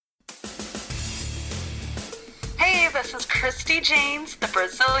this is Christi Jaynes, the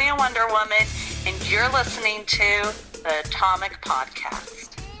Brazilian Wonder Woman, and you're listening to the Atomic Podcast.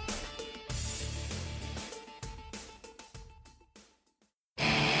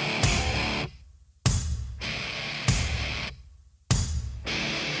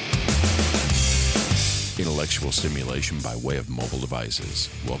 Intellectual stimulation by way of mobile devices.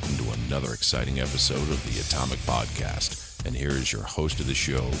 Welcome to another exciting episode of the Atomic Podcast. And here is your host of the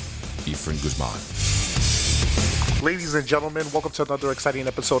show, Efren Guzman. Ladies and gentlemen, welcome to another exciting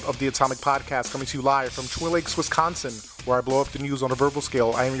episode of the Atomic Podcast, coming to you live from Twin Lakes, Wisconsin, where I blow up the news on a verbal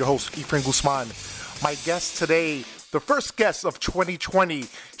scale. I am your host, Efren Guzman. My guest today, the first guest of 2020,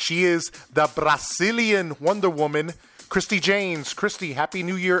 she is the Brazilian Wonder Woman, Christi Jaynes. Christi, Happy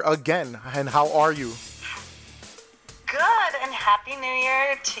New Year again, and how are you? Good, and Happy New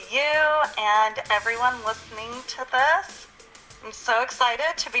Year to you and everyone listening to this. I'm so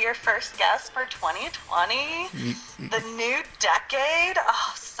excited to be your first guest for 2020, the new decade.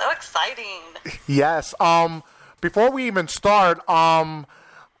 Oh, so exciting. Yes. Before we even start,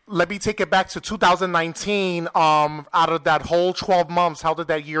 let me take it back to 2019. Out of that whole 12 months, how did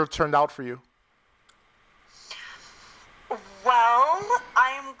that year turn out for you? Well,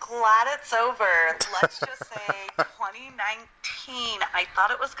 I'm glad it's over. Let's just say 2019, I thought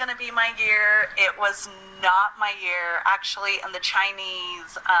it was going to be my year. It was not my year. Actually, in the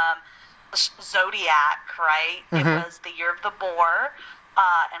Chinese zodiac, right? Mm-hmm. It was the year of the boar,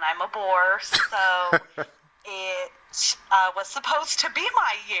 and I'm a boar, so it was supposed to be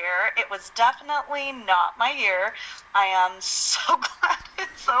my year. It was definitely not my year. I am so glad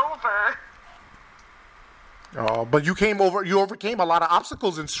it's over. Oh, but you overcame a lot of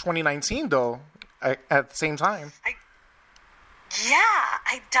obstacles in 2019, though, at the same time.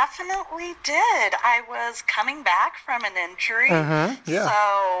 I definitely did. I was coming back from an injury,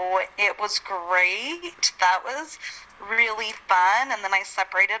 so it was great. That was really fun, and then I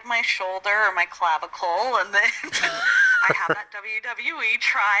separated my shoulder or my clavicle, and then I had that WWE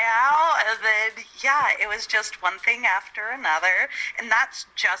tryout, and then, it was just one thing after another, and that's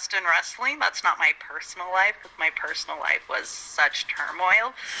just in wrestling. That's not my personal life, because my personal life was such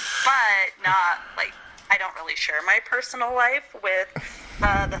turmoil, but not, I don't really share my personal life with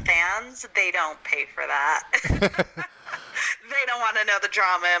the fans. They don't pay for that. They don't want to know the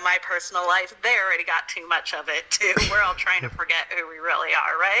drama in my personal life. They already got too much of it, too. We're all trying to forget who we really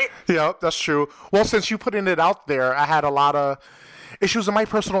are, right? Yeah, that's true. Well, since you putting it out there, I had a lot of issues in my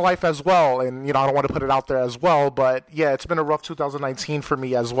personal life as well. And, I don't want to put it out there as well. But, it's been a rough 2019 for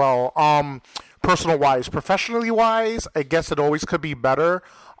me as well. Personal-wise. Professionally-wise, I guess it always could be better.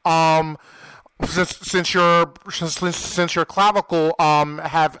 Since your clavicle,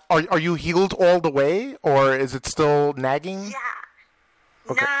 are you healed all the way, or is it still nagging? Yeah.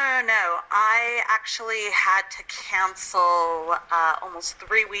 Okay. No. I actually had to cancel almost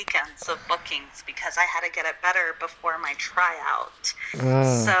 3 weekends of bookings because I had to get it better before my tryout.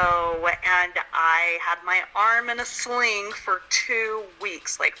 So, and I had my arm in a sling for 2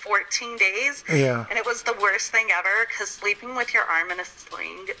 weeks, 14 days. Yeah. And it was the worst thing ever because sleeping with your arm in a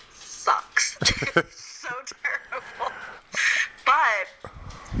sling sucks. It's so terrible. But,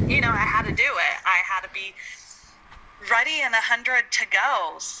 I had to do it. I had to be ready and 100 to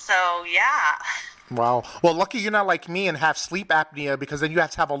go. So, yeah. Wow. Well, lucky you're not like me and have sleep apnea, because then you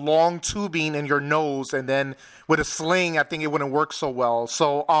have to have a long tubing in your nose, and then with a sling, I think it wouldn't work so well.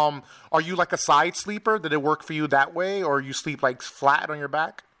 So, are you like a side sleeper? Did it work for you that way, or you sleep flat on your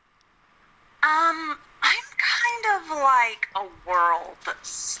back? I'm kind of like a world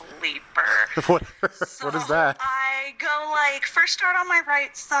sleeper. What is that? I go first start on my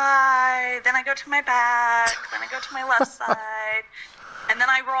right side, then I go to my back, then I go to my left side, and then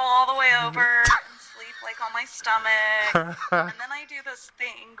I roll all the way over and sleep on my stomach. And then I do this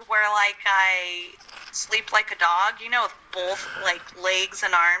thing where I sleep like a dog, with both legs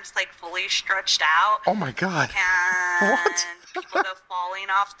and arms fully stretched out. Oh my God. And what? People go falling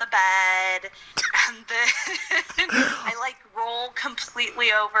off the bed, and then I roll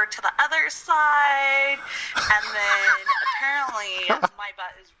completely over to the other side, and then apparently my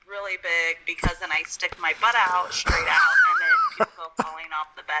butt is really big because then I stick my butt out straight out, and then people go falling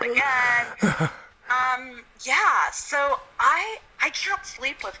off the bed again. So I can't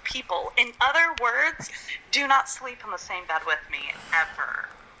sleep with people. In other words, do not sleep in the same bed with me ever.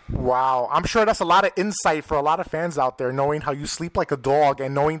 Wow. I'm sure that's a lot of insight for a lot of fans out there, knowing how you sleep like a dog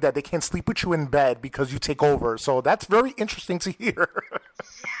and knowing that they can't sleep with you in bed because you take over. So that's very interesting to hear.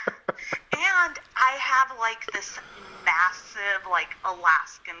 Yeah. And I have this massive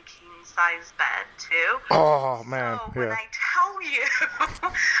Alaskan king size bed too. Oh man. So when I tell you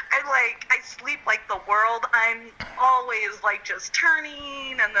I sleep like the world world, I'm always like just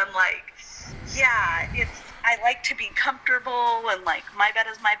turning, and then like, yeah, I like to be comfortable, and like my bed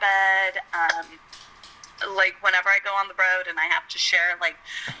is my bed. Like whenever I go on the road and I have to share like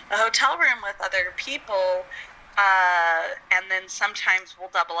a hotel room with other people, and then sometimes we'll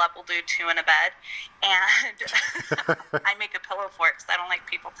double up, we'll do two in a bed, and I make a pillow fort because I don't like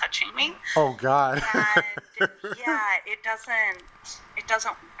people touching me. Oh God. And yeah, it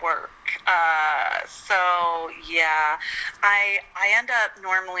doesn't work. So yeah, I end up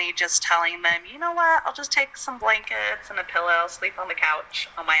normally just telling them, you know what, I'll just take some blankets and a pillow, sleep on the couch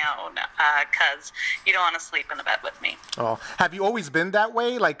on my own, because you don't want to sleep in a bed with me. Oh, have you always been that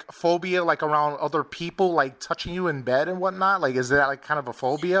way? Like phobia, like around other people, like touching you in bed and whatnot? Like, is that like kind of a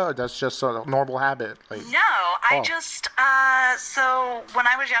phobia, or that's just a normal habit? Like, no, I just, so when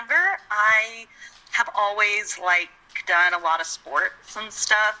I was younger, I have always like done a lot of sports and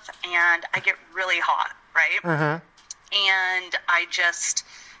stuff, and I get really hot, right? And I just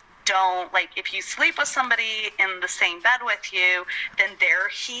don't, like, if you sleep with somebody in the same bed with you, then their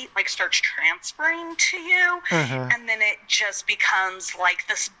heat like starts transferring to you, and then it just becomes like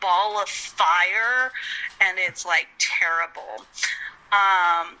this ball of fire, and it's like terrible.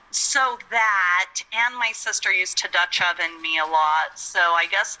 So that, and my sister used to Dutch oven me a lot, so I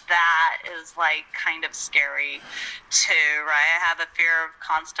guess that is like kind of scary too, right? I have a fear of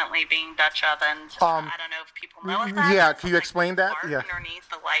constantly being Dutch ovened. I don't know if people know what that is. Yeah, can you explain that? Yeah. Underneath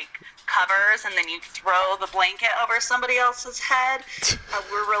the like covers, and then you throw the blanket over somebody else's head.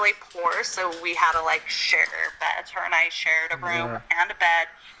 We're really poor, so we had to like share beds. Her and I shared a room and a bed,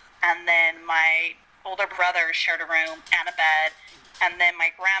 and then my older brother shared a room and a bed. And then my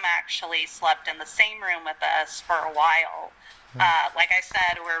grandma actually slept in the same room with us for a while. Like I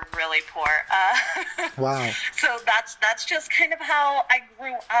said, we're really poor. Wow. So that's just kind of how I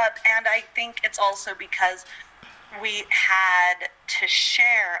grew up. And I think it's also because we had to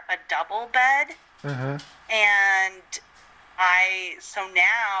share a double bed. And so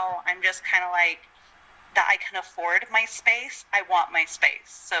now I'm just kind of like, that I can afford my space. I want my space.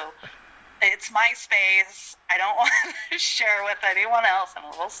 So it's my space. I don't want to share with anyone else. I'm a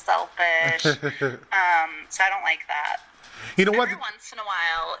little selfish. So I don't like that. You know what? Every once in a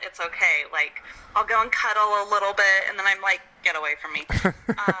while, it's okay. Like, I'll go and cuddle a little bit, and then I'm like, get away from me.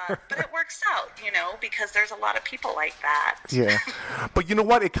 But it works out, you know, because there's a lot of people like that. Yeah. But you know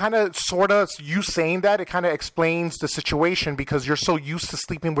what? It kind of, sort of, you saying that, it kind of explains the situation, because you're so used to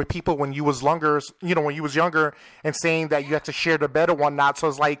sleeping with people when you was younger, and saying that you had to share the bed or whatnot. So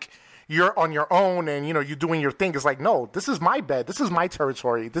it's like, you're on your own and, you know, you're doing your thing. It's like, no, this is my bed. This is my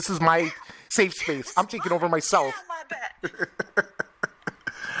territory. This is my safe space. I'm taking over myself. Yeah, my bed.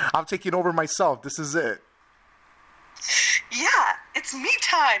 I'm taking over myself. This is it. Yeah, it's me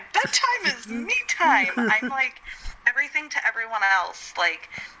time. Bedtime is me time. I'm like everything to everyone else, like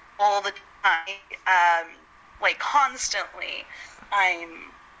all the time, like constantly. I'm,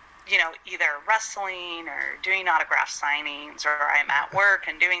 you know, either wrestling or doing autograph signings, or I'm at work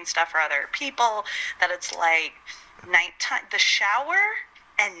and doing stuff for other people, that it's like nighttime. The shower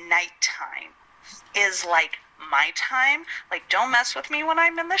and nighttime is like my time. Like, don't mess with me when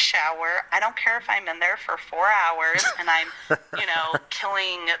I'm in the shower. I don't care if I'm in there for 4 hours and I'm, you know,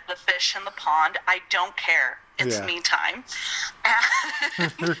 killing the fish in the pond. I don't care. It's me time.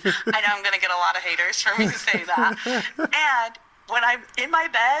 And I know I'm going to get a lot of haters for me to say that. And when I'm in my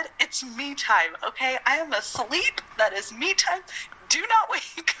bed, it's me time, okay? I am asleep. That is me time. Do not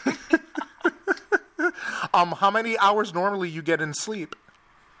wake me up. How many hours normally you get in sleep?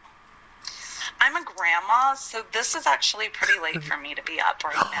 I'm a grandma, so this is actually pretty late for me to be up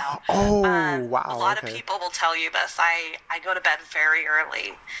right now. Oh, wow. A lot of people will tell you this. I go to bed very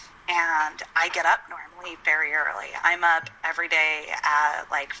early, and I get up normally very early. I'm up every day at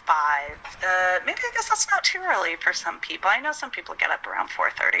like 5. Maybe I guess that's not too early for some people. I know some people get up around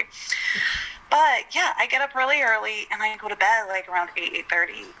 4:30. But yeah, I get up really early, and I go to bed like around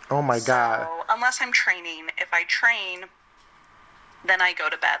 8:30. Oh my God. Unless I'm training. If I train, then I go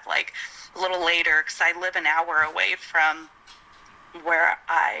to bed like a little later, because I live an hour away from where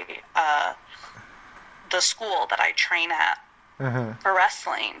the school that I train at for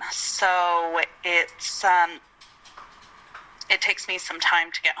wrestling. So it's it takes me some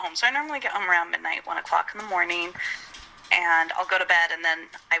time to get home. So I normally get home around midnight, 1 o'clock in the morning, and I'll go to bed, and then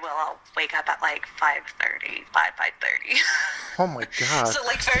I'll wake up at like 5:30. Oh my God. So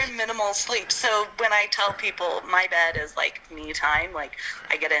like very minimal sleep. So when I tell people my bed is like me time, like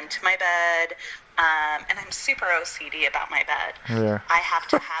I get into my bed, and I'm super OCD about my bed. Yeah. I have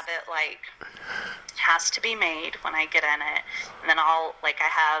to have it like, has to be made when I get in it. And then I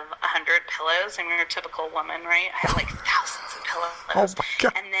have 100 pillows. I'm your typical woman, right? I have like thousands of pillows. Oh my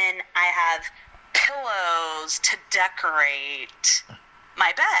God. And then I have pillows to decorate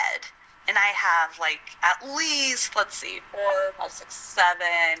my bed. And I have like at least, 4, 5, 6, 7,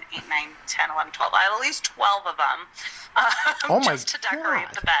 8, 9, 10, 11, 12. I have at least 12 of them just to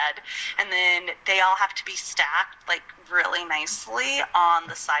decorate the bed. And then they all have to be stacked like really nicely on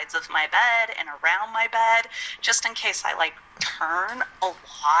the sides of my bed and around my bed, just in case I like turn a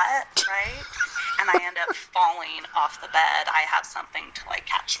lot, right? And I end up falling off the bed. I have something to like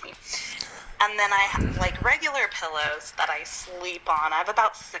catch me. And then I have like regular pillows that I sleep on. I have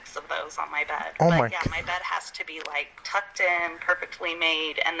about 6 of those on my bed. My bed has to be like tucked in, perfectly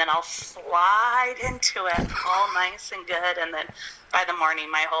made, and then I'll slide into it all nice and good. And then by the morning,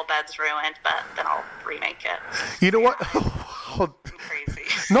 my whole bed's ruined, but then I'll remake it. You know what? I'm crazy.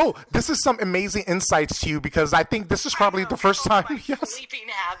 No, this is some amazing insights to you, because I think this is probably the first time. Yes. Sleeping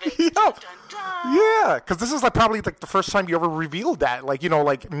habits. Yeah. Dun, dun, dun. Yeah, because this is like probably like the first time you ever revealed that. Like, you know,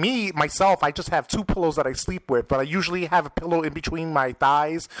 like me, myself, I just have 2 pillows that I sleep with, but I usually have a pillow in between my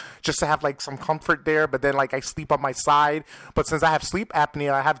thighs just to have like some comfort there. But then like I sleep on my side. But since I have sleep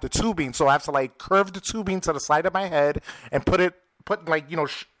apnea, I have the tubing, so I have to like curve the tubing to the side of my head and put like, you know,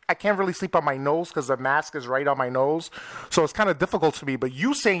 I can't really sleep on my nose because the mask is right on my nose, so it's kind of difficult for me. But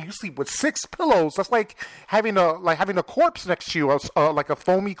you saying you sleep with 6 pillows, that's like having a corpse next to you, like a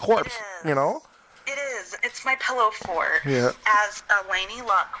foamy corpse, you know? It is. It's my pillow fort. Yeah. As Lainey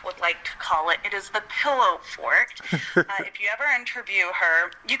Luck would like to call it, it is the pillow fort. If you ever interview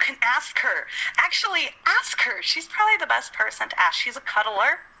her, you can ask her. Actually, ask her. She's probably the best person to ask. She's a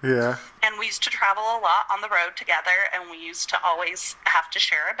cuddler. Yeah. And we used to travel a lot on the road together, and we used to always have to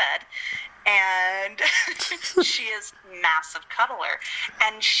share a bed. And she is massive cuddler,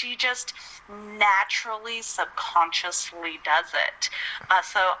 and she just naturally, subconsciously does it.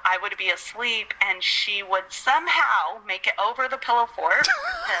 So I would be asleep, and she would somehow make it over the pillow fort,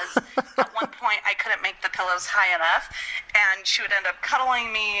 because at one point I couldn't make the pillows high enough, and she would end up cuddling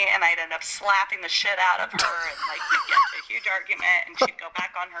me, and I'd end up slapping the shit out of her, and like we'd get into a huge argument, and she'd go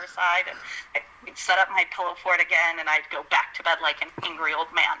back on her side, and I'd set up my pillow fort again, and I'd go back to bed like an angry old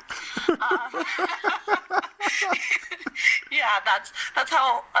man. Yeah, that's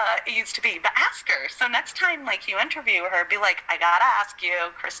how it used to be. But ask her. So next time, like, you interview her, be like, I gotta ask you.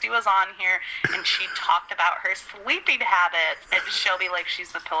 Christi was on here, and she talked about her sleeping habits, and she'll be like,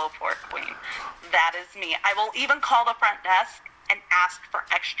 she's the pillow fort queen. That is me. I will even call the front desk and ask for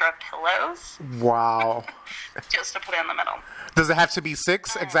extra pillows. Wow. Just to put in the middle. Does it have to be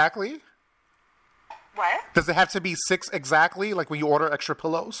 6 exactly? What? Does it have to be 6 exactly, like when you order extra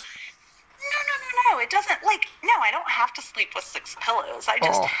pillows? No, it doesn't. Like, no, I don't have to sleep with 6 pillows. I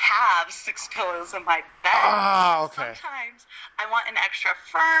just have 6 pillows in my bed. Ah, okay. Sometimes I want an extra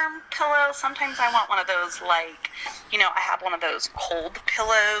firm pillow. Sometimes I want one of those, like, you know, I have one of those cold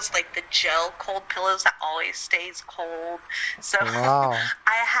pillows, like the gel cold pillows that always stays cold. So wow.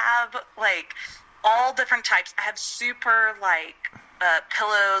 I have, like, all different types. I have super, like,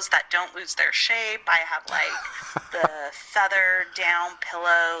 pillows that don't lose their shape. I have like the feather down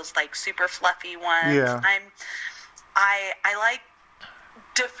pillows, like super fluffy ones. Yeah. I like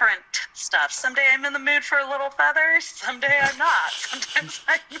different stuff. Someday I'm in the mood for a little feathers. Someday I'm not. Sometimes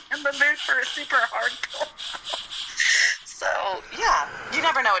I'm in the mood for a super hard pillow. So, yeah, you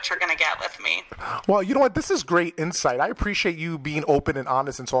never know what you're going to get with me. Well, you know what? This is great insight. I appreciate you being open and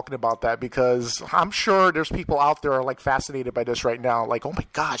honest and talking about that, because I'm sure there's people out there are like fascinated by this right now. Like, oh my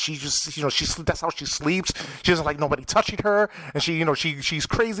God, she just, you know, that's how she sleeps. She doesn't like nobody touching her. And she, you know, she's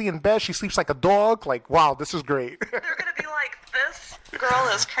crazy in bed. She sleeps like a dog. Like, wow, this is great. They're going to be like, this girl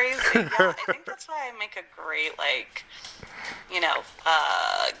is crazy. Yeah, I think that's why I make a great, like, you know,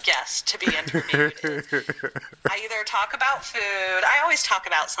 guest to be interviewed. I either talk about food. I always talk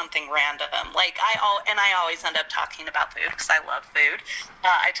about something random. Like, I always end up talking about food because I love food.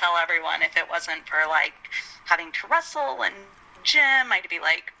 I tell everyone if it wasn't for, like, having to wrestle and gym, I'd be,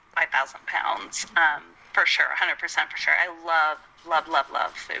 like, 5,000 pounds. For sure, 100% for sure. I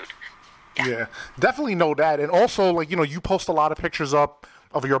love food. Yeah, definitely know that. And also, like, you know, you post a lot of pictures up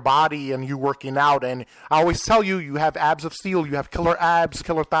of your body and you working out, and I always tell you, you have abs of steel, you have killer abs,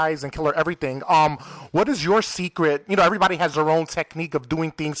 killer thighs, and killer everything. What is your secret? You know, everybody has their own technique of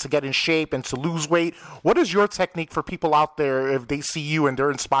doing things to get in shape and to lose weight. What is your technique for people out there if they see you and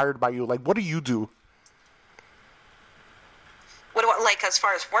they're inspired by you? Like, what do you do? What do I, like as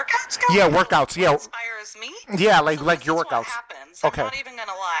far as workouts go? Yeah, workouts. Yeah. What inspires me? Yeah, like your What workouts. happens. Okay. I'm not even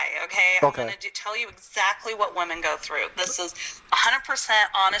gonna lie. Okay. I'm gonna tell you exactly what women go through. This is 100%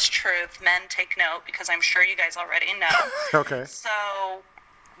 honest truth. Men, take note because I'm sure you guys already know. Okay. So,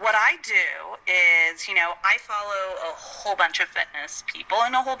 what I do is, I follow a whole bunch of fitness people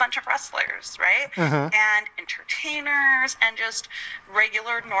and a whole bunch of wrestlers, right? And entertainers and just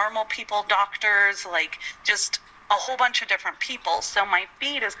regular, normal people, doctors, like just a whole bunch of different people. So my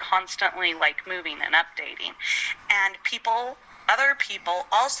feed is constantly like moving and updating. And other people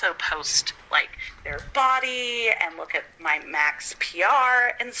also post like their body and look at my max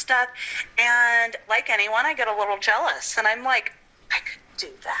PR and stuff. And like anyone, I get a little jealous. And I'm like, I could do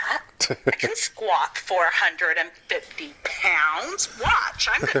that. I can squat 450 pounds. Watch,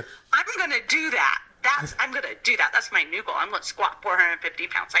 I'm gonna do that. I'm gonna do that. That's my new goal. I'm gonna squat 450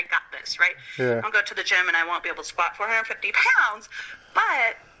 pounds. I got this, right? Yeah. I'll go to the gym and I won't be able to squat 450 pounds,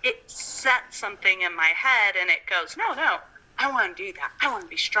 but it sets something in my head and it goes, no, I want to do that. I want to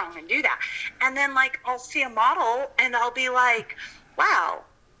be strong and do that. And then like I'll see a model and I'll be like, wow,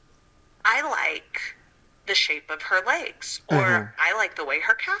 I like the shape of her legs, or I like the way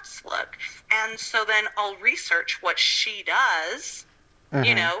her calves look. And so then I'll research what she does, for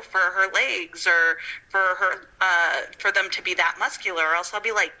her legs or for her, for them to be that muscular, or else I'll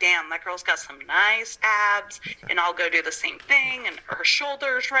be like, damn, that girl's got some nice abs, and I'll go do the same thing, and her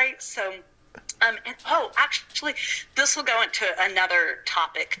shoulders, right? So, actually, this will go into another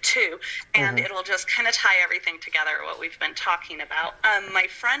topic too, and it'll just kind of tie everything together, what we've been talking about. My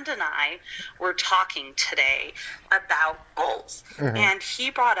friend and I were talking today about goals, and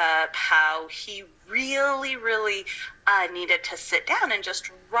he brought up how he really, really needed to sit down and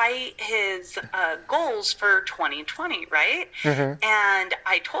just write his goals for 2020, right? And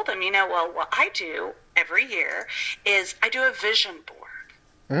I told him, what I do every year is I do a vision board.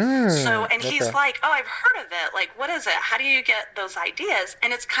 So, and he's like, oh, I've heard of it. Like, what is it? How do you get those ideas?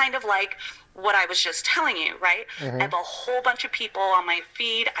 And it's kind of like what I was just telling you, right? I have a whole bunch of people on my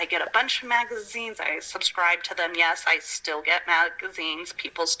feed. I get a bunch of magazines. I subscribe to them. Yes, I still get magazines.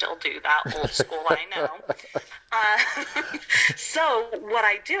 People still do that. Old school, I know. So what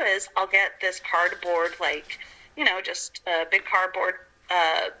I do is I'll get this cardboard, like, just a big cardboard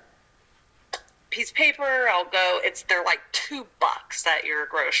piece of paper. They're like $2 at your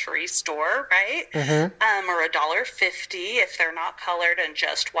grocery store, right? Or $1.50 if they're not colored and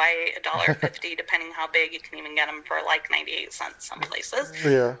just white, $1.50 depending how big. You can even get them for like 98 cents some places.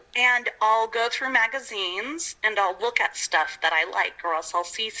 Yeah. And I'll go through magazines and I'll look at stuff that I like, or else I'll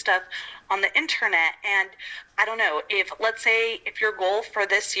see stuff on the internet. And I don't know, let's say your goal for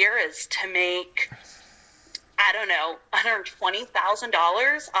this year is to make, I don't know,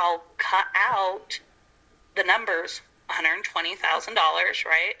 $120,000, I'll cut out the numbers, $120,000,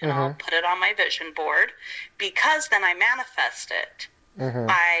 right? And I'll put it on my vision board, because then I manifest it.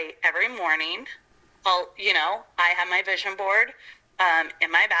 Every morning, I have my vision board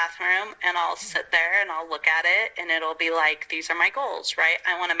in my bathroom, and I'll sit there and I'll look at it, and it'll be like, these are my goals, right?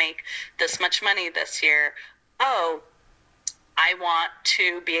 I want to make this much money this year. Oh, I want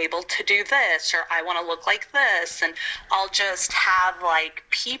to be able to do this, or I want to look like this. And I'll just have like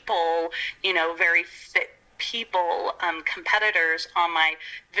people, very fit people, competitors on my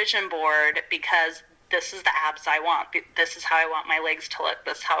vision board, because this is the abs I want. This is how I want my legs to look.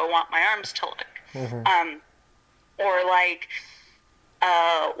 This is how I want my arms to look. Or like,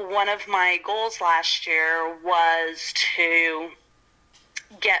 one of my goals last year was to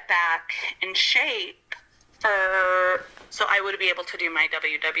get back in shape so I would be able to do my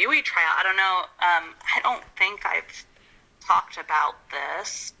WWE tryout. I don't know. I don't think I've talked about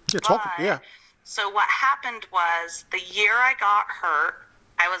this. Yeah. So what happened was, the year I got hurt,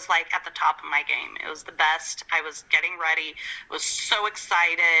 I was like at the top of my game. It was the best. I was getting ready. I was so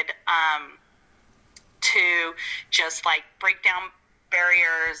excited to just like break down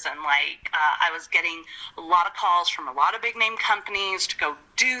barriers, and like I was getting a lot of calls from a lot of big name companies to go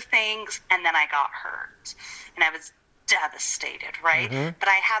do things, and then I got hurt, and I was devastated, right? But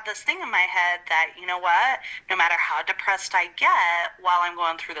I had this thing in my head that, no matter how depressed I get while I'm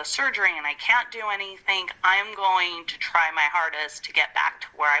going through the surgery and I can't do anything, I'm going to try my hardest to get back to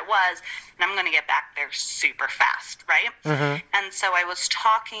where I was, and I'm going to get back there super fast, right? And so I was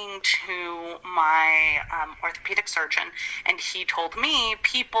talking to my orthopedic surgeon, and he told me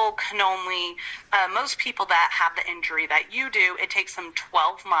people can only, most people that have the injury that you do, it takes them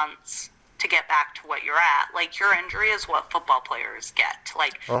 12 months to get back to what you're at. Like, your injury is what football players get.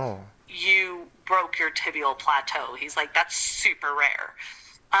 Like, you broke your tibial plateau. He's like, that's super rare.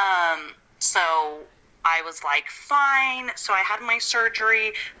 So I was like, fine. So I had my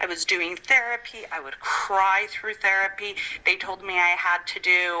surgery. I was doing therapy. I would cry through therapy. They told me I had to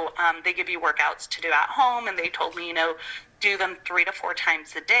do, they give you workouts to do at home, and they told me, do them 3 to 4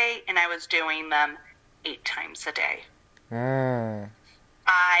 times a day, and I was doing them 8 times a day.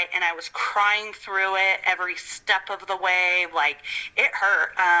 I was crying through it every step of the way. Like, it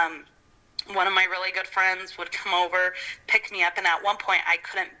hurt. One of my really good friends would come over, pick me up, and at one point I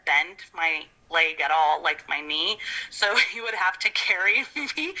couldn't bend my leg at all, like my knee, so he would have to carry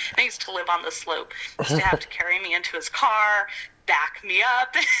me. I used to live on the slope. He used to have to carry me into his car, back me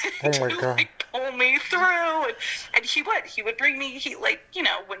up, oh my God. Like, pull me through, and he would bring me,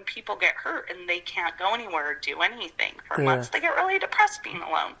 when people get hurt and they can't go anywhere or do anything for months, they get really depressed being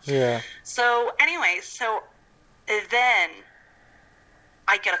alone. So anyway, then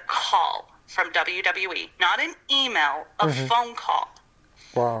I get a call from WWE, not an email, a phone call.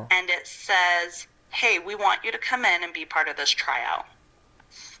 Wow. And it says, hey, we want you to come in and be part of this tryout.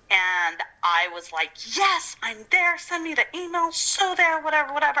 And I was like, yes, I'm there. Send me the email. So there,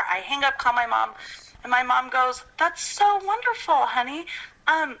 whatever. I hang up, call my mom. And my mom goes, that's so wonderful, honey.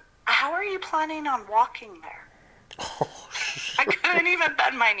 How are you planning on walking there? I couldn't even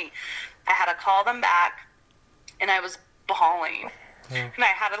bend my knee. I had to call them back, and I was bawling. And I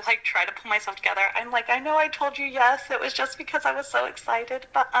had to try to pull myself together. I'm like, I know I told you yes. It was just because I was so excited,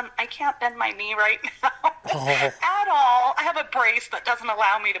 but I can't bend my knee right now at all. I have a brace that doesn't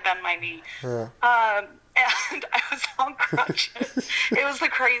allow me to bend my knee. And I was on crutches. It was the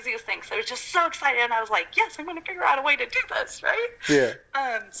craziest thing. So I was just so excited, and I was like, yes, I'm going to figure out a way to do this, right?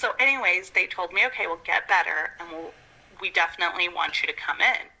 So anyways, they told me, okay, we'll get better, and we definitely want you to come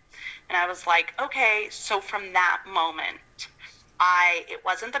in. And I was like, okay. So from that moment, it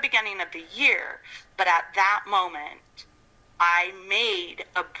wasn't the beginning of the year, but at that moment, I made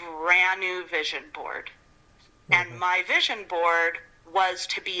a brand new vision board. And my vision board was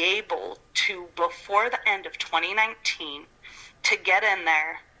to be able to, before the end of 2019, to get in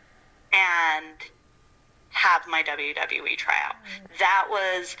there and have my WWE tryout. That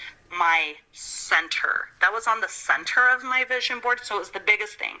was my center. That was on the center of my vision board, so it was the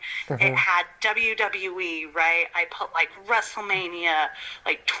biggest thing. It had WWE, right? I put WrestleMania,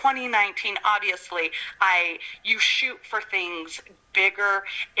 2019. Obviously, you shoot for things bigger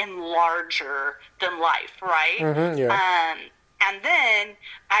and larger than life, right? And then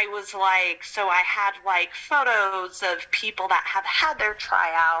I was so I had photos of people that have had their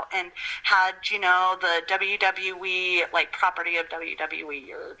tryout and had, the WWE, property of WWE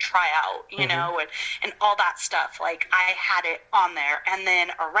or tryout, and all that stuff. I had it on there. And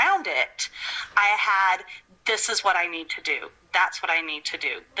then around it, I had, this is what I need to do. That's what I need to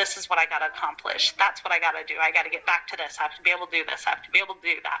do. This is what I got to accomplish. That's what I got to do. I got to get back to this. I have to be able to do this. I have to be able to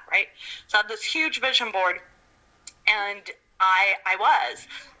do that, right? So I had this huge vision board, and I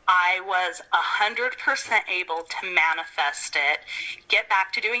was 100% able to manifest it, get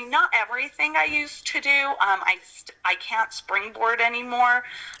back to doing not everything I used to do. I can't springboard anymore,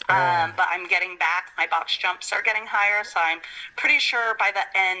 but I'm getting back. My box jumps are getting higher, so I'm pretty sure by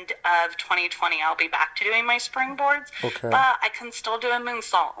the end of 2020 I'll be back to doing my springboards. But I can still do a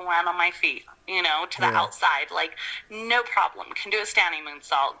moonsault and land on my feet, to the outside. No problem. Can do a standing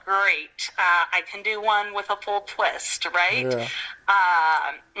moonsault. Great. I can do one with a full twist, right?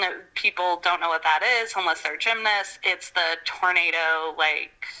 People don't know what that is unless they're gymnasts. It's the tornado,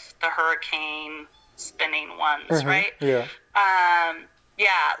 the hurricane spinning ones, right?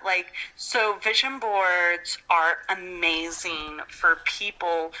 So vision boards are amazing for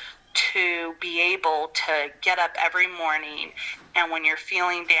people to be able to get up every morning, and when you're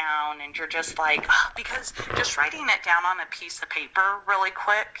feeling down and you're just because just writing it down on a piece of paper really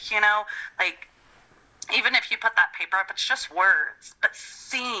quick, even if you put that paper up, it's just words, but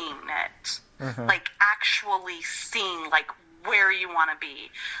seeing it, actually seeing, where you want to be,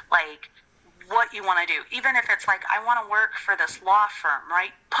 what you want to do. Even if it's I want to work for this law firm,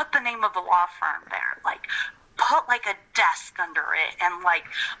 right? Put the name of the law firm there. Put a desk under it, and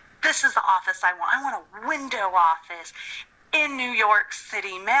this is the office I want. I want a window office in New York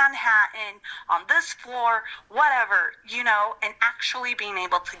City, Manhattan, on this floor, whatever, and actually being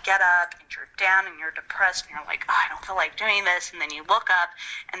able to get up, and you're down and you're depressed and you're I don't feel like doing this, and then you look up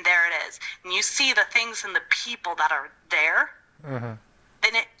and there it is, and you see the things and the people that are there,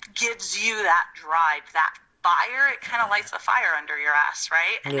 then it gives you that drive, that fire. It kind of lights a fire under your ass,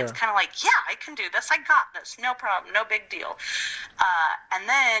 right? And it's kind of I can do this. I got this. No problem. No big deal. And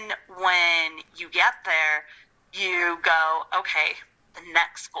then when you get there, you go, okay, the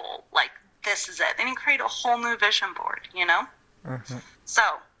next goal, this is it. Then you create a whole new vision board, So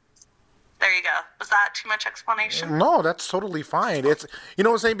There you go. Was that too much explanation? No, that's totally fine. It's, you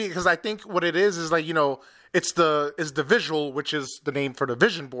know what I'm saying? Because I think what it is like, you know, it's the visual, which is the name for the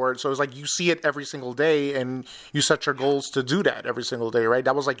vision board. So it's like you see it every single day and you set your goals to do that every single day, right?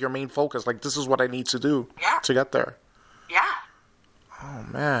 That was like your main focus. Like, this is what I need to do to get there. Yeah. Oh,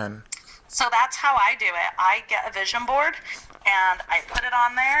 man. So that's how I do it. I get a vision board and I put it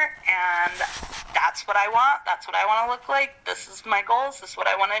on there, and that's what I want. That's what I want to look like. This is my goals. This is what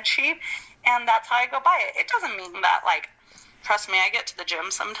I want to achieve. And that's how I go by it. It doesn't mean that, like, trust me, I get to the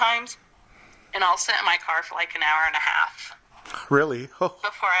gym sometimes and I'll sit in my car for like an hour and a half. Really?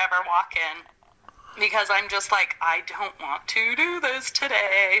 Before I ever walk in. Because I'm just like, I don't want to do this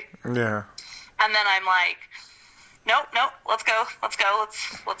today. Yeah. And then I'm like, nope, let's go, let's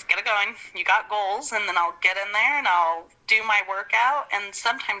get it going. You got goals, and then I'll get in there and I'll do my workout. And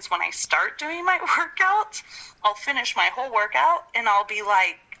sometimes when I start doing my workout, I'll finish my whole workout and I'll be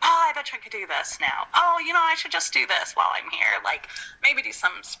like, oh, I bet you I could do this now. Oh, you know, I should just do this while I'm here. Like, maybe do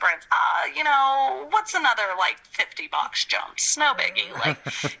some sprints. You know, what's another, like, 50 box jumps? No biggie. Like,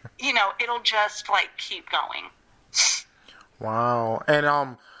 you know, it'll just, like, keep going. Wow.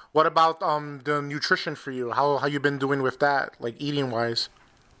 And, what about the nutrition for you? How you been doing with that, like eating wise?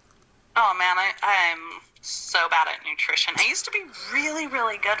 Oh man, I'm so bad at nutrition. I used to be really,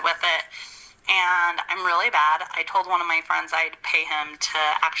 really good with it, and I'm really bad. I told one of my friends I'd pay him to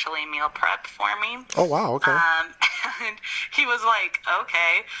actually meal prep for me. Oh wow, okay. And he was like,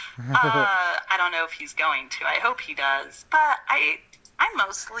 okay. I don't know if he's going to. I hope he does. But I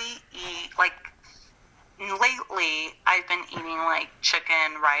mostly eat, like, lately, I've been eating, like,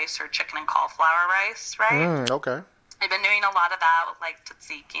 chicken rice or chicken and cauliflower rice, right? Okay. I've been doing a lot of that with, like,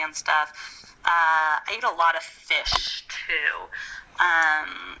 tzatziki and stuff. I eat a lot of fish, too.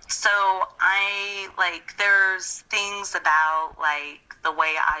 So I, like, there's things about, like, the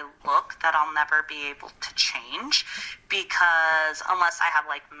way I look that I'll never be able to change, because unless I have,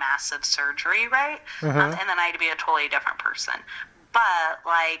 like, massive surgery, right? And then I'd be a totally different person. But,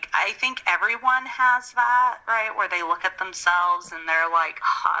 like, I think everyone has that, right, where they look at themselves and they're like,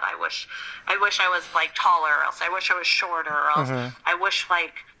 God, I wish I was, like, taller, or else I wish I was shorter, or else I wish,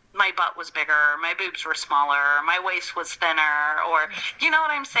 like, my butt was bigger, my boobs were smaller, my waist was thinner, or, you know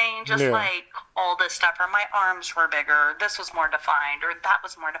what I'm saying? Just, like, all this stuff, or my arms were bigger, this was more defined, or that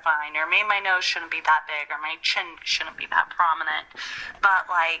was more defined, or maybe my nose shouldn't be that big, or my chin shouldn't be that prominent. But,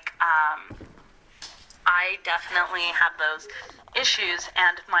 like, I definitely have those issues,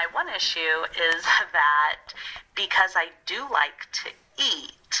 and my one issue is that because I do like to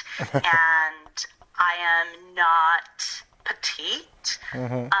eat, and I am not petite,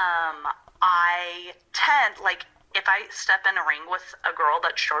 I tend, like, if I step in a ring with a girl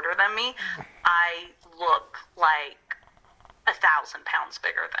that's shorter than me, I look like 1,000 pounds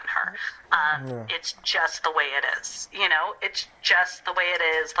bigger than her. It's just the way it is, you know, it's just the way it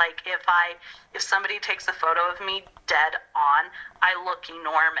is. Like, if somebody takes a photo of me dead on, I look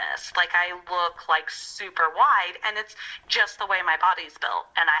enormous. Like, I look, like, super wide, and it's just the way my body's built,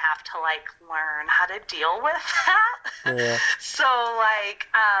 and I have to, like, learn how to deal with that. So, like,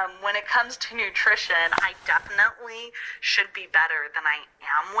 when it comes to nutrition, I definitely should be better than I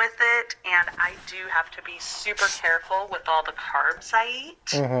am with it, and I do have to be super careful with all the carbs I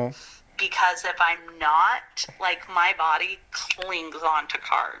eat. Because if I'm not, like, my body clings on to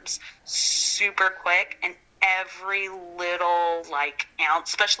carbs super quick, and every little, like, ounce,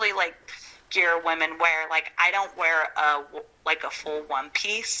 especially, like, gear women wear, like, I don't wear a full one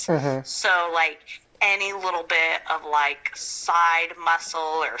piece, so, like, any little bit of, like, side muscle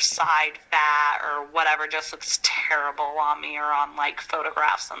or side fat or whatever just looks terrible on me or on, like,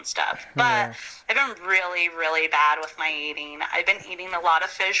 photographs and stuff. But I've been really, really bad with my eating. I've been eating a lot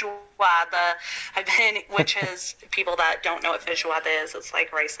of feijoada. Which is, people that don't know what feijoada is, it's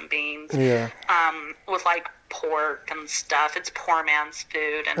like rice and beans. With, like, pork and stuff. It's poor man's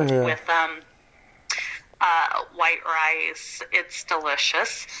food. And with white rice, it's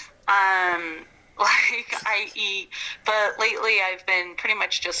delicious. Like, I eat, but lately I've been pretty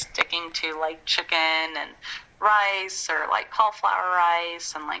much just sticking to, like, chicken and rice, or, like, cauliflower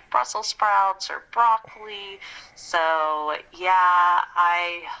rice, and, like, Brussels sprouts or broccoli. So,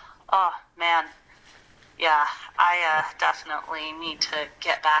 I definitely need to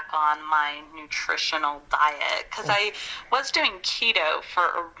get back on my nutritional diet, because I was doing keto for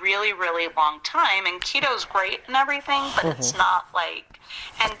a really, really long time, and keto's great and everything, but it's not, like,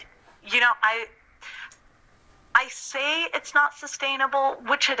 and, you know, I say it's not sustainable,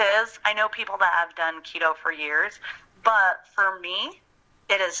 which it is. I know people that have done keto for years, but for me,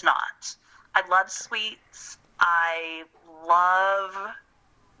 it is not. I love sweets. I love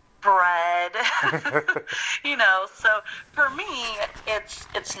bread, so for me,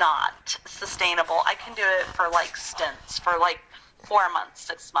 it's not sustainable. I can do it for like stints, for like 4 months,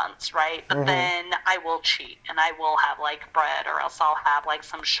 6 months, right? But then I will cheat and I will have like bread, or else I'll have like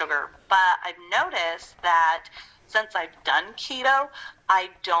some sugar. But I've noticed that since I've done keto, I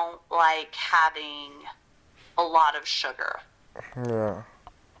don't like having a lot of sugar. Yeah.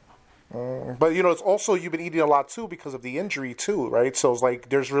 But, it's also, you've been eating a lot, too, because of the injury, too, right? So it's like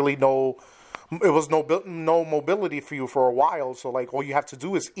there's really no mobility for you for a while. So, like, all you have to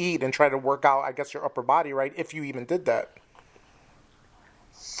do is eat and try to work out, I guess, your upper body, right? If you even did that.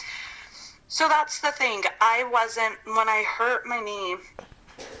 So that's the thing. When I hurt my knee,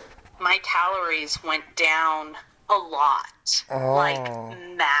 my calories went down a lot, like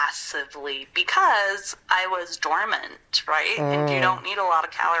massively, because I was dormant, right? And you don't need a lot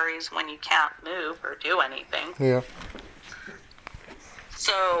of calories when you can't move or do anything. Yeah.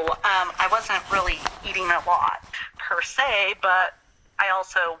 So I wasn't really eating a lot per se, but I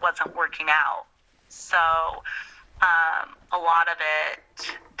also wasn't working out. So a lot of it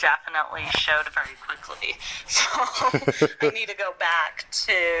definitely showed very quickly. So I need to go back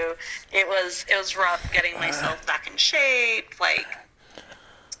to, it was rough getting myself back in shape. Like,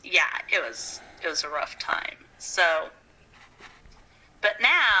 yeah, it was a rough time. So, but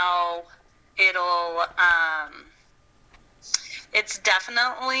now it's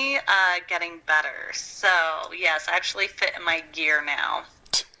definitely getting better. So yes, I actually fit in my gear now.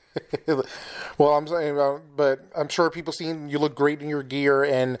 Well, I'm saying, but I'm sure people seeing you look great in your gear,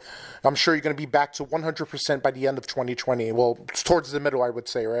 and I'm sure you're going to be back to 100% by the end of 2020. Well, towards the middle, I would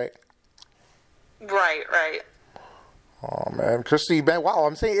say, right? Right. Oh man, Christi, man, wow!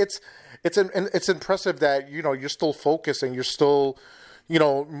 I'm saying it's impressive that you're still focused and you're still,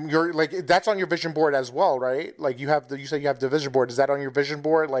 you're like, that's on your vision board as well, right? Like you said you have the vision board. Is that on your vision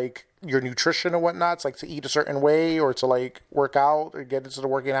board? Like your nutrition and whatnot? It's like to eat a certain way or to like work out or get into the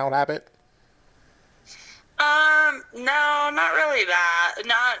working out habit? No, not really that.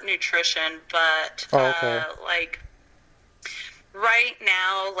 Not nutrition, but like right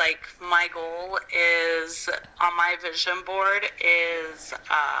now, like my goal is on my vision board is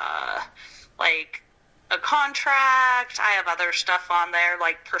like a contract. I have other stuff on there,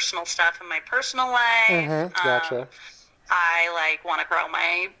 like personal stuff in my personal life. Gotcha. I like want to grow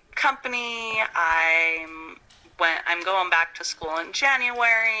my company. I'm going back to school in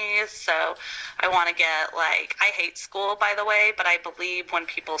January, so I want to get I hate school, by the way, but I believe when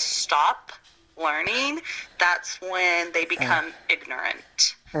people stop learning, that's when they become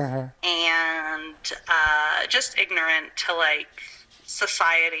ignorant. And just ignorant to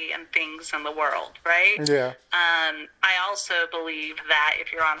society and things in the world, right? Yeah. I also believe that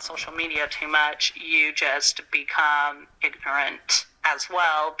if you're on social media too much, you just become ignorant as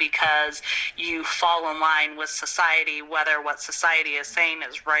well, because you fall in line with society, whether what society is saying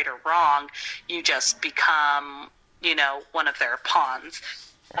is right or wrong. You just become, one of their pawns.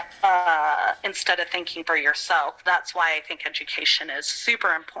 Instead of thinking for yourself. That's why I think education is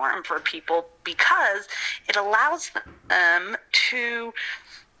super important for people, because it allows them to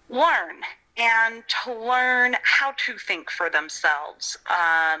learn and to learn how to think for themselves,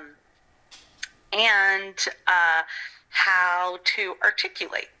 and how to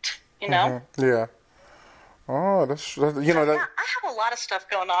articulate, Yeah. Oh, that's that. I have a lot of stuff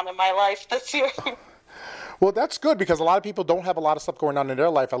going on in my life this year. Well, that's good, because a lot of people don't have a lot of stuff going on in their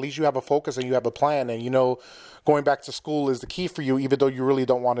life. At least you have a focus and you have a plan, and going back to school is the key for you, even though you really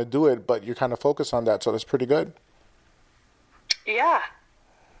don't want to do it, but you're kind of focused on that, so that's pretty good. Yeah.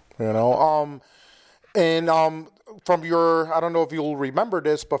 From your, I don't know if you'll remember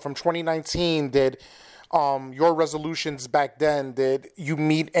this, but from 2019, did your resolutions back then, did you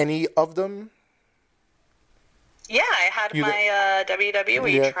meet any of them? Yeah, I had my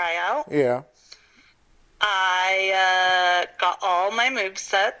WWE tryout. Yeah. I got all my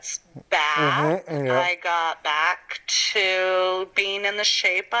movesets back. I got back to being in the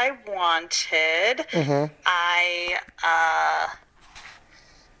shape I wanted.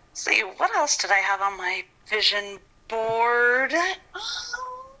 See, what else did I have on my vision board?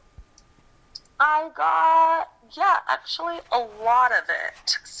 I got, actually a lot of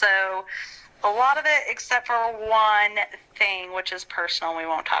it. So a lot of it, except for one thing, which is personal. We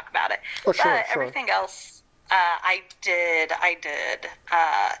won't talk about it. Oh, sure, but everything else, I did.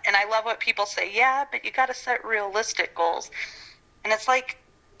 And I love what people say, yeah, but you got to set realistic goals. And it's like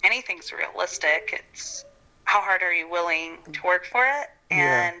anything's realistic. It's how hard are you willing to work for it?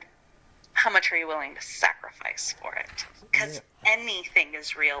 And how much are you willing to sacrifice for it? Because anything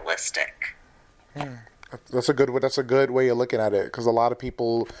is realistic. That's a good way of looking at it, because a lot of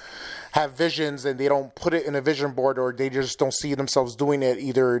people have visions and they don't put it in a vision board, or they just don't see themselves doing it.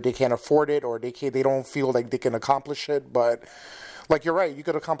 Either they can't afford it, or they don't feel like they can accomplish it. But like, you're right, you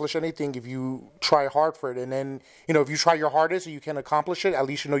could accomplish anything if you try hard for it. And then, if you try your hardest and you can accomplish it, at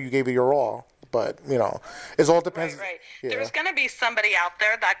least you gave it your all. But, it all depends. Right. Yeah. There's going to be somebody out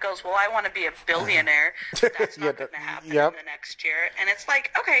there that goes, well, I want to be a billionaire. That's not going to happen in the next year. And it's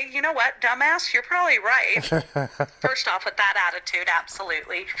like, okay, you know what, dumbass, you're probably right. First off, with that attitude,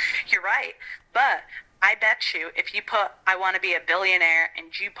 absolutely, you're right. But I bet you if you put, I want to be a billionaire, and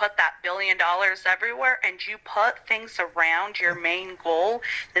you put that $1 billion everywhere, and you put things around your main goal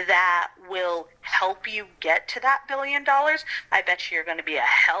that will help you get to that $1 billion, I bet you're going to be a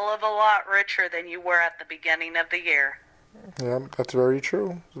hell of a lot richer than you were at the beginning of the year. Yeah, that's very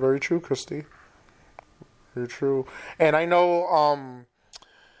true. Very true, Christy. Very true. And I know,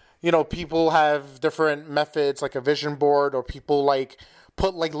 people have different methods, like a vision board, or people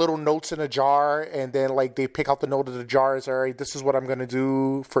put little notes in a jar, and then they pick out the note of the jar and say, all right, this is what I'm going to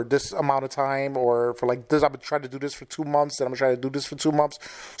do for this amount of time, or for this, I'm going to try to do this for 2 months, then I'm going to try to do this for 2 months.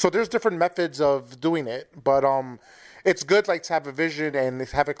 So there's different methods of doing it, but it's good to have a vision and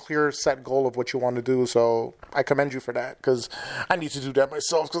have a clear set goal of what you want to do. So I commend you for that, because I need to do that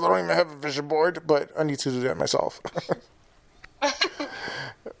myself, because I don't even have a vision board, but I need to do that myself.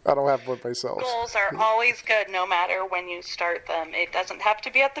 I don't have one myself. Goals are always good no matter when you start them. It doesn't have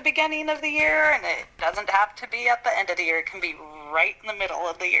to be at the beginning of the year, and it doesn't have to be at the end of the year. It can be right in the middle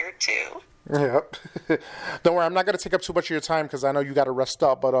of the year, too. Yep. Don't worry, I'm not going to take up too much of your time, because I know you got to rest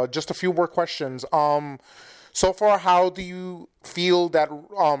up, but just a few more questions. So far, how do you feel that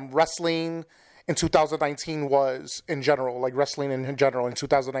wrestling in 2019 was in general, wrestling in general in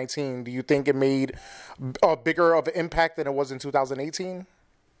 2019? Do you think it made a bigger of an impact than it was in 2018?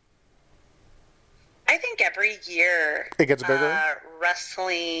 I think every year it gets bigger.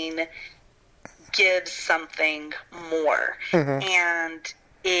 Wrestling gives something more. Mm-hmm. And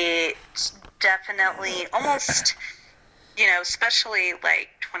it definitely almost, especially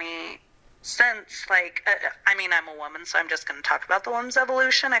since I'm a woman, so I'm just going to talk about the women's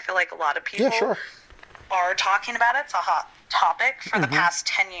evolution. I feel like a lot of people are talking about it. It's a hot topic for the past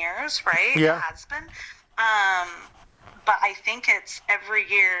 10 years, right? Yeah. It has been. But I think it's every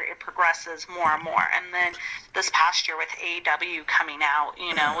year it progresses more and more. And then this past year with AEW coming out,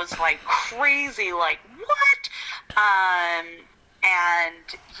 was crazy. What? And,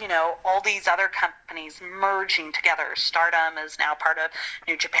 all these other companies merging together. Stardom is now part of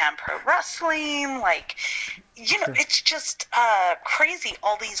New Japan Pro Wrestling. It's just crazy.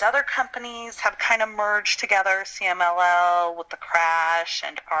 All these other companies have kind of merged together. CMLL with the Crash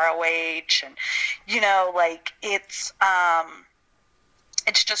and ROH. And,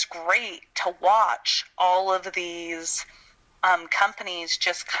 it's just great to watch all of these companies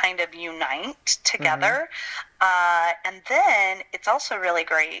just kind of unite together. And then it's also really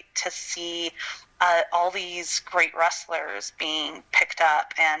great to see all these great wrestlers being picked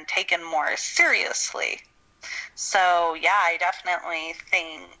up and taken more seriously. So, yeah, I definitely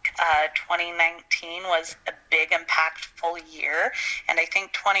think 2019 was a big, impactful year. And I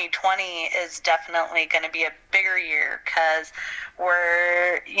think 2020 is definitely going to be a bigger year, because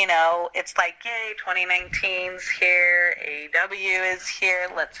we're, it's yay, 2019's here, AEW is here,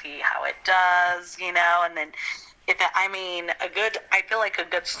 let's see how it does, and then I feel like a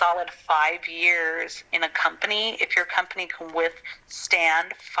good solid 5 years in a company, if your company can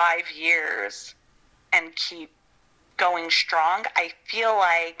withstand 5 years and keep going strong, I feel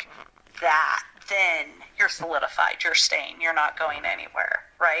like that then you're solidified, you're staying, you're not going anywhere,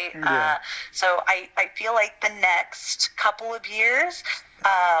 right? Yeah. So I feel like the next couple of years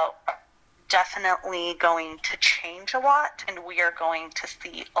definitely going to change a lot, and we are going to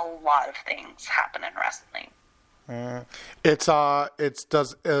see a lot of things happen in wrestling. Does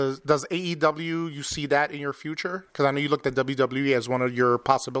AEW, you see that in your future? Because I know you looked at WWE as one of your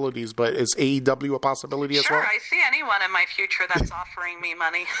possibilities, but is AEW a possibility as well? Sure, I see anyone in my future that's offering me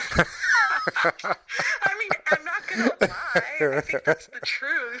money. I mean, I'm not going to lie. I think that's the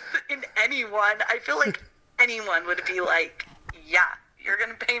truth. In anyone, I feel like anyone would be like, yeah, you're going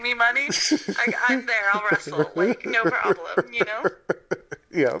to pay me money? I'm there, I'll wrestle. No problem,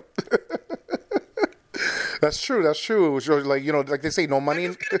 Yeah. That's true. So, like they say, no money.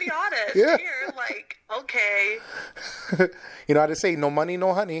 I'm just gonna be honest. Yeah. Here, okay. How they say, no money,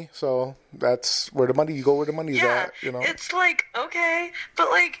 no honey. So that's where the money, you go where the money's at. It's okay, but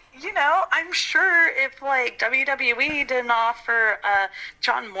I'm sure if WWE didn't offer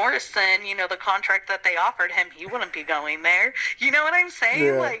John Morrison, the contract that they offered him, he wouldn't be going there. You know what I'm saying?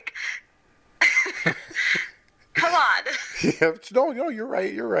 Yeah. Come on. Yeah, no, you're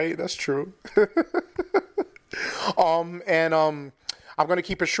right. That's true. I'm going to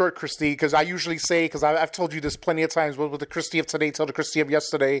keep it short, Christi, because I usually say, because I've told you this plenty of times, with the Christi of today till the Christi of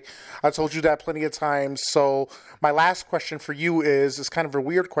yesterday. I told you that plenty of times. So my last question for you is kind of a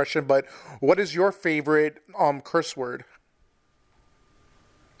weird question, but what is your favorite curse word?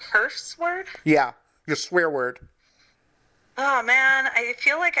 Curse word? Yeah, your swear word. Oh, man, I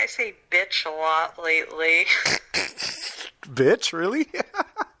feel like I say bitch a lot lately. Bitch, really?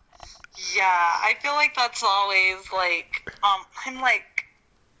 Yeah, I feel like that's always like, I'm like,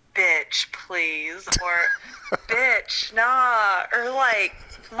 bitch, please, or bitch, nah, or like,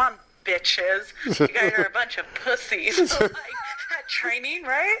 come on, bitches, you guys are a bunch of pussies. So, like, at training,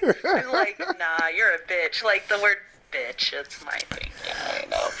 right? I'm like, nah, you're a bitch. Like, the word bitch, it's my thinking, I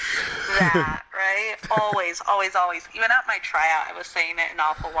know. That, right? Always. Even at my tryout, I was saying it an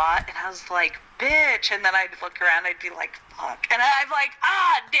awful lot, and I was like, bitch, and then I'd look around, I'd be like, fuck, and I'm like,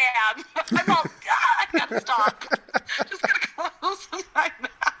 damn, I'm all, I gotta stop. Just gotta close my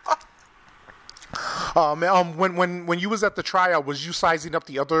mouth. When you was at the tryout, was you sizing up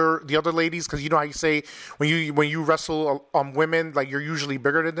the other ladies? Because you know how you say when you wrestle women, like you're usually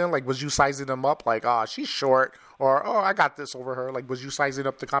bigger than them. Like, was you sizing them up? Like, she's short, or I got this over her. Like, was you sizing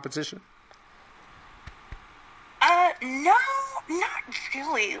up the competition? No, not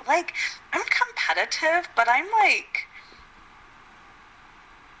really. Like, I'm competitive, but I'm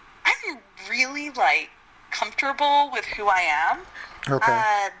really like comfortable with who I am.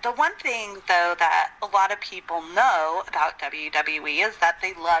 Okay. The one thing, though, that a lot of people know about WWE is that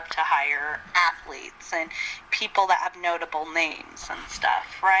they love to hire athletes and people that have notable names and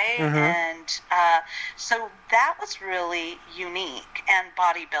stuff, right? Mm-hmm. And so that was really unique. And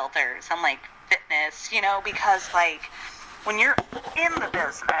bodybuilders and, like, fitness, because, like, when you're in the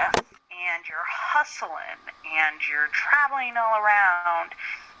business and you're hustling and you're traveling all around,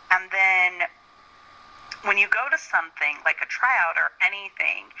 and then when you go to something like a tryout or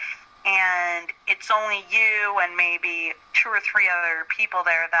anything, and it's only you and maybe 2 or 3 other people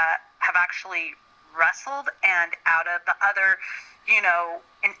there that have actually wrestled, and out of the other, and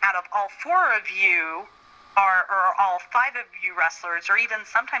out of all 4 of you, or all 5 of you wrestlers, or even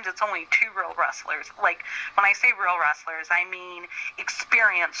sometimes it's only 2 real wrestlers. Like, when I say real wrestlers, I mean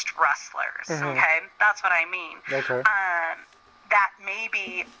experienced wrestlers, Mm-hmm. okay? That's what I mean. Okay. That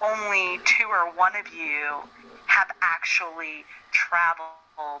maybe only 2 or 1 of you have actually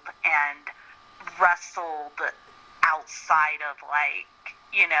traveled and wrestled outside of, like,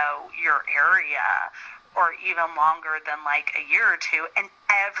 your area, or even longer than like a year or 2, and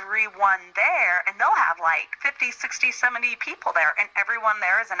everyone there, and they'll have like 50, 60, 70 people there, and everyone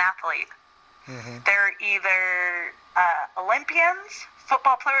there is an athlete. Mm-hmm. They're either Olympians,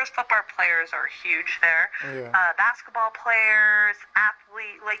 football players are huge there, basketball players,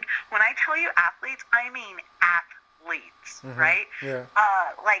 athlete. Like, when I tell you athletes, I mean athletes, mm-hmm. right? Yeah.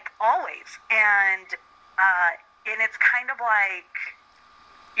 Like, always. And it's kind of like,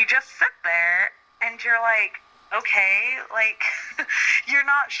 you just sit there and you're like, okay, like, you're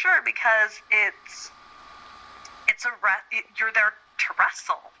not sure, because you're there to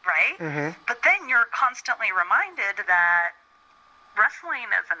wrestle, right? Mm-hmm. But then you're constantly reminded that wrestling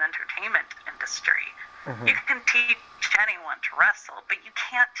is an entertainment industry. Mm-hmm. You can teach anyone to wrestle, but you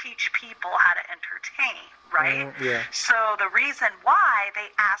can't teach people how to entertain, right? Mm-hmm. Yeah. So the reason why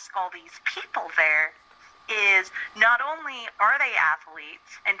they ask all these people there is not only are they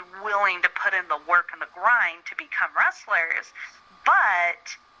athletes and willing to put in the work and the grind to become wrestlers,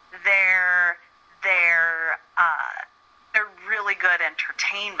 but they're really good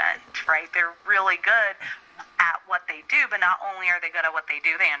entertainment, right? They're really good at what they do, but not only are they good at what they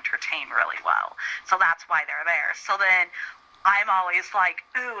do, they entertain really well. So that's why they're there. So then I'm always like,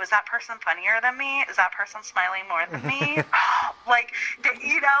 ooh, is that person funnier than me? Is that person smiling more than me? Like,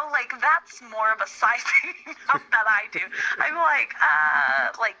 like, that's more of a side thing that I do. I'm like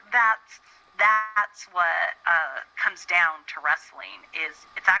that's what comes down to wrestling, is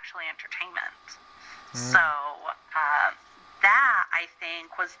it's actually entertainment. Mm. So that, I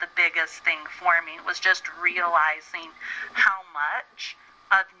think, was the biggest thing for me, was just realizing how much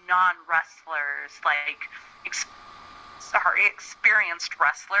of non-wrestlers, like, experienced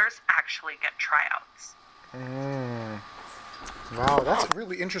wrestlers actually get tryouts. Wow, that's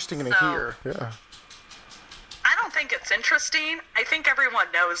really interesting to hear. Yeah. I don't think it's interesting. I think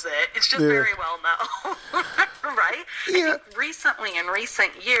everyone knows it. It's just very well known, right? Yeah. I think recently, in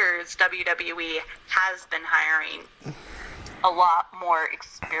recent years, WWE has been hiring a lot more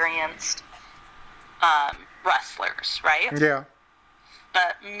experienced wrestlers, right? Yeah.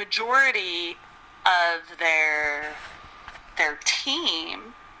 But majority of their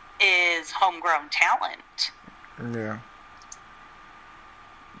team is homegrown talent. Yeah.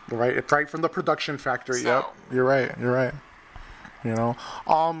 Right from the production factory. So, yep. You're right. You know,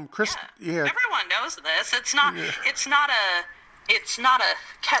 Chris. Yeah. Everyone knows this. It's not a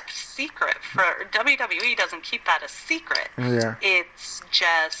kept secret. For WWE doesn't keep that a secret. Yeah. It's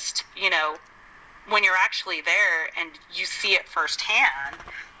just, when you're actually there and you see it firsthand,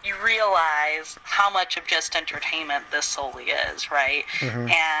 you realize how much of just entertainment this solely is, right? Mm-hmm.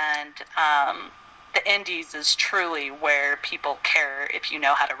 And the indies is truly where people care if you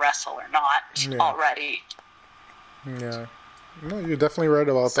know how to wrestle or not already. Yeah. No, you're definitely right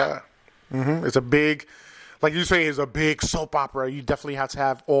about that. Mm-hmm. It's a big, like you say, it's a big soap opera. You definitely have to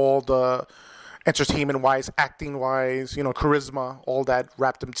have all the entertainment-wise, acting-wise, charisma, all that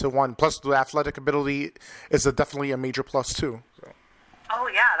wrapped into one. Plus, the athletic ability is definitely a major plus, too. So. Oh,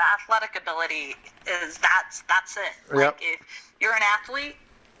 yeah, the athletic ability that's it. Like, if you're an athlete,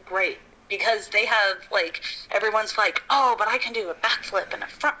 great. Because they have, everyone's like, oh, but I can do a backflip and a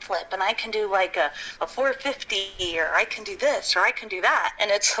front flip, and I can do, a 450, or I can do this, or I can do that. And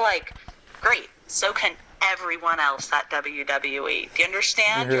it's like, great, so can everyone else at WWE. Do you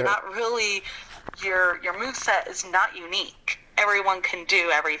understand? Yeah. You're not really, your moveset is not unique. Everyone can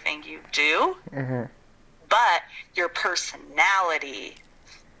do everything you do, but your personality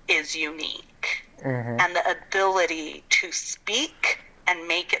is unique. And the ability to speak and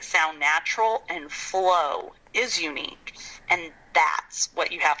make it sound natural and flow is unique. And that's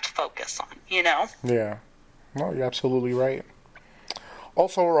what you have to focus on, Yeah. No, you're absolutely right.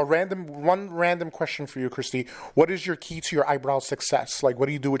 Also, one random question for you, Christi. What is your key to your eyebrow success? Like, what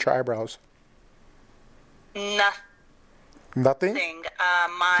do you do with your eyebrows? Nothing?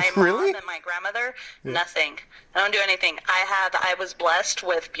 My Really? mom and my grandmother, nothing. I don't do anything. I was blessed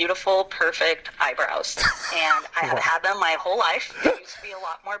with beautiful, perfect eyebrows. And I have had them my whole life. They used to be a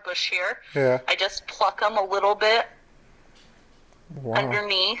lot more bushier. Yeah. I just pluck them a little bit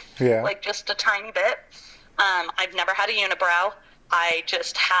underneath, just a tiny bit. I've never had a unibrow. I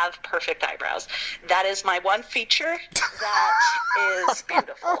just have perfect eyebrows. That is my one feature that is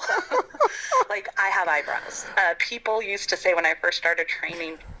beautiful. I have eyebrows. People used to say when I first started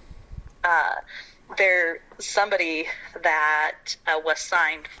training, somebody that was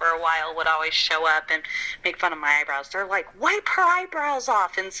signed for a while would always show up and make fun of my eyebrows. They're like, wipe her eyebrows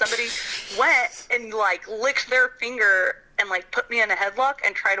off. And somebody went and licked their finger and put me in a headlock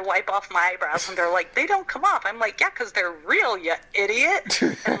and try to wipe off my eyebrows, and they're like, they don't come off. I'm like, yeah, because they're real, you idiot.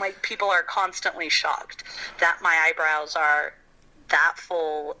 And people are constantly shocked that my eyebrows are that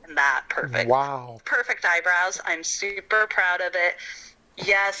full and that perfect. Wow. Perfect eyebrows. I'm super proud of it.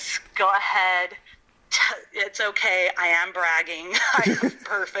 Yes, go ahead. It's okay. I am bragging. I have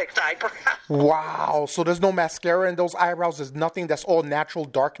perfect eyebrows. Wow. So there's no mascara in those eyebrows. There's nothing. That's all natural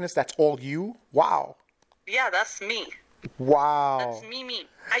darkness. That's all you. Wow. Yeah, that's me. Wow. That's me.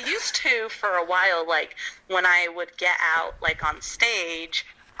 I used to, for a while, when I would get out, on stage,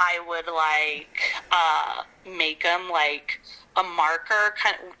 I would, make them, a marker,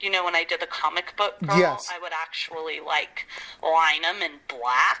 kind of, when I did the comic book girl, yes. I would actually, line them in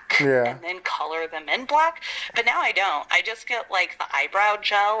black and then color them in black. But now I don't. I just get, the eyebrow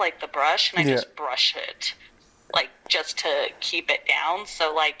gel, the brush, and I just brush it. Just to keep it down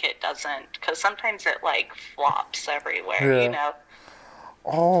so, it doesn't, because sometimes it, flops everywhere,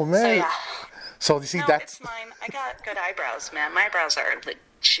 Oh, man. So, yeah. So, you see, no, that's... it's mine. I got good eyebrows, man. My eyebrows are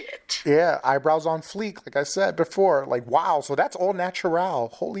legit. Yeah, eyebrows on fleek, like I said before. Wow, so that's all natural.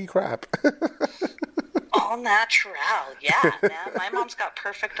 Holy crap. All natural, yeah, man. My mom's got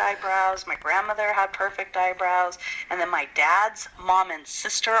perfect eyebrows. My grandmother had perfect eyebrows. And then my dad's mom and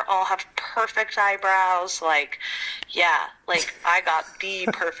sister all have perfect eyebrows. I got the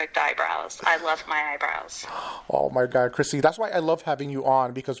perfect eyebrows. I love my eyebrows. Oh, my God, Christi. That's why I love having you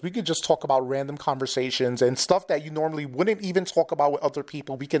on, because we could just talk about random conversations and stuff that you normally wouldn't even talk about with other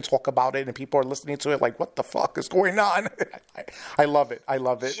people. We can talk about it, and people are listening to it what the fuck is going on? I love it.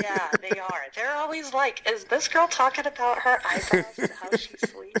 Yeah, they are. They're always like, is this girl talking about her eyebrows and how she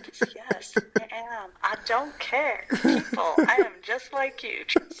sleeps? Yes, I am. I don't care. People, I am just like you.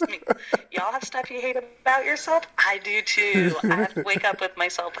 Trust me. Y'all have stuff you hate about yourself? I do too. I have to wake up with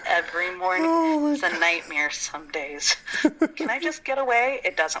myself every morning. It's a nightmare some days. Can I just get away?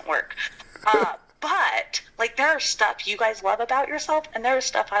 It doesn't work. But, there are stuff you guys love about yourself, and there is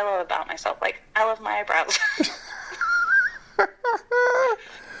stuff I love about myself. I love my eyebrows.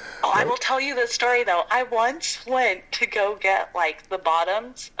 Oh, I will tell you this story, though. I once went to go get, the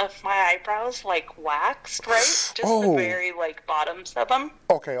bottoms of my eyebrows, waxed, right? Just the very, bottoms of them.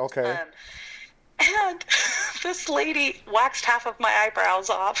 Okay. And this lady waxed half of my eyebrows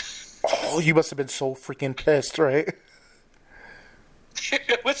off. Oh, you must have been so freaking pissed, right?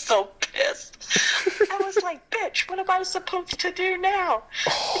 I was so pissed. I was like, bitch, what am I supposed to do now?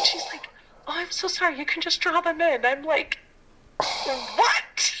 And she's like, oh, I'm so sorry, you can just draw them in. I'm like,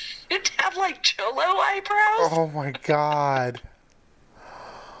 what? It had like Cholo eyebrows? Oh my God.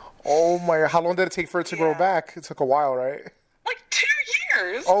 Oh my, how long did it take for it to grow back? It took a while, right? Like 2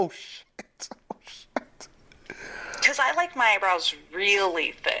 years. Oh shit. Oh shit. Because I like my eyebrows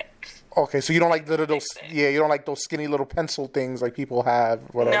really thick. Okay, so you don't like those, you don't like those skinny little pencil things like people have,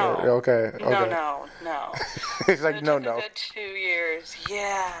 whatever. No. Okay. No. It's like, it no. took a good 2 years.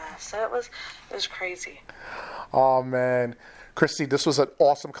 Yeah. So it was crazy. Oh, man. Christi, this was an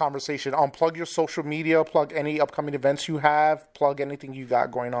awesome conversation. Plug your social media, plug any upcoming events you have, plug anything you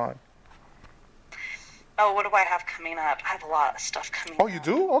got going on. Oh, what do I have coming up? I have a lot of stuff coming up. Oh, you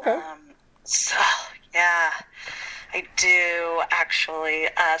do? Okay. So, yeah, I do, actually.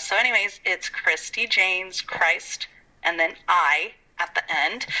 So anyways, it's Christi Jaynes, Christ, and then I at the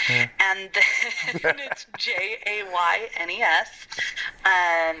end. And then it's Jaynes.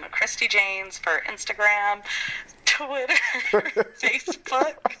 Christi Jaynes for Instagram, Twitter,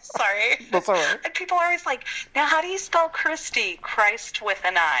 Facebook. Sorry. That's all right. And people are always like, now how do you spell Christi? Christ with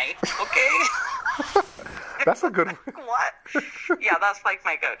an I. Okay? That's a good one. What? Yeah, that's like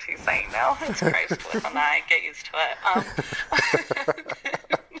my go-to saying now. It's Christ with an I. Get used to it.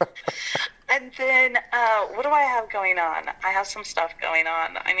 And then, what do I have going on? I have some stuff going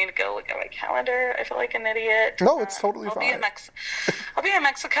on. I need to go look at my calendar. I feel like an idiot. No, it's totally fine. I'll be in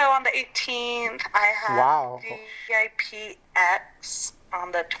Mexico on the 18th. I have VIPX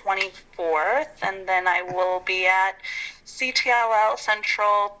on the 24th, and then I will be at CTLL,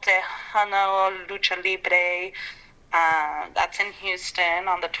 Central Tejano Lucha Libre. That's in Houston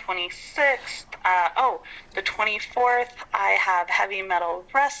on the 26th. The 24th, I have Heavy Metal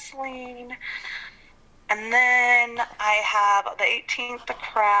Wrestling. And then I have the 18th, the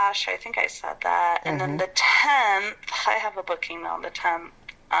Crash. I think I said that. And then the 10th, I have a booking on the 10th.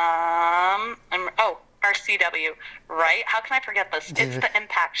 RCW, right? How can I forget this? It's the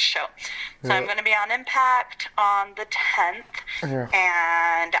Impact show. So I'm going to be on Impact on the 10th.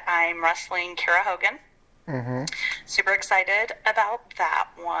 And I'm wrestling Kira Hogan. Super excited about that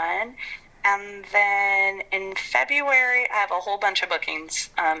one. And then in February, I have a whole bunch of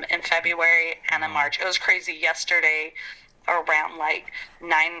bookings in February and in March. It was crazy. Yesterday, around like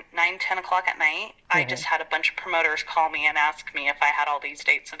 10 o'clock at night, I just had a bunch of promoters call me and ask me if I had all these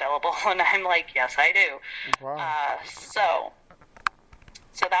dates available. And I'm like, yes, I do. Wow. So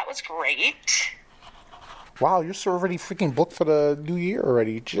that was great. Wow, you're so already freaking booked for the new year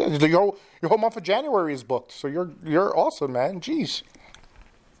already. Jeez, your whole month of January is booked, so you're awesome, man. Jeez.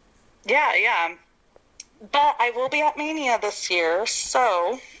 Yeah. But I will be at Mania this year,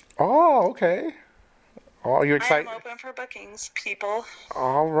 so. Oh, okay. Oh, you're excited? I'm open for bookings, people.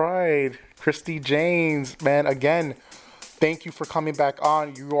 All right, Christi Jaynes, man. Again, thank you for coming back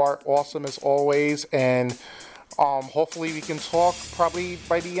on. You are awesome as always, and. Hopefully we can talk probably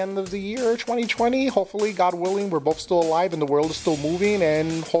by the end of the year 2020. Hopefully, God willing, we're both still alive and the world is still moving,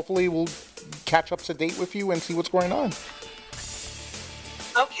 and hopefully we'll catch up to date with you and see what's going on.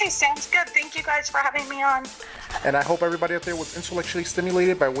 Okay, sounds good. Thank you guys for having me on. And I hope everybody out there was intellectually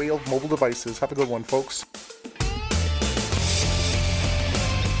stimulated by way of mobile devices. Have a good one, folks.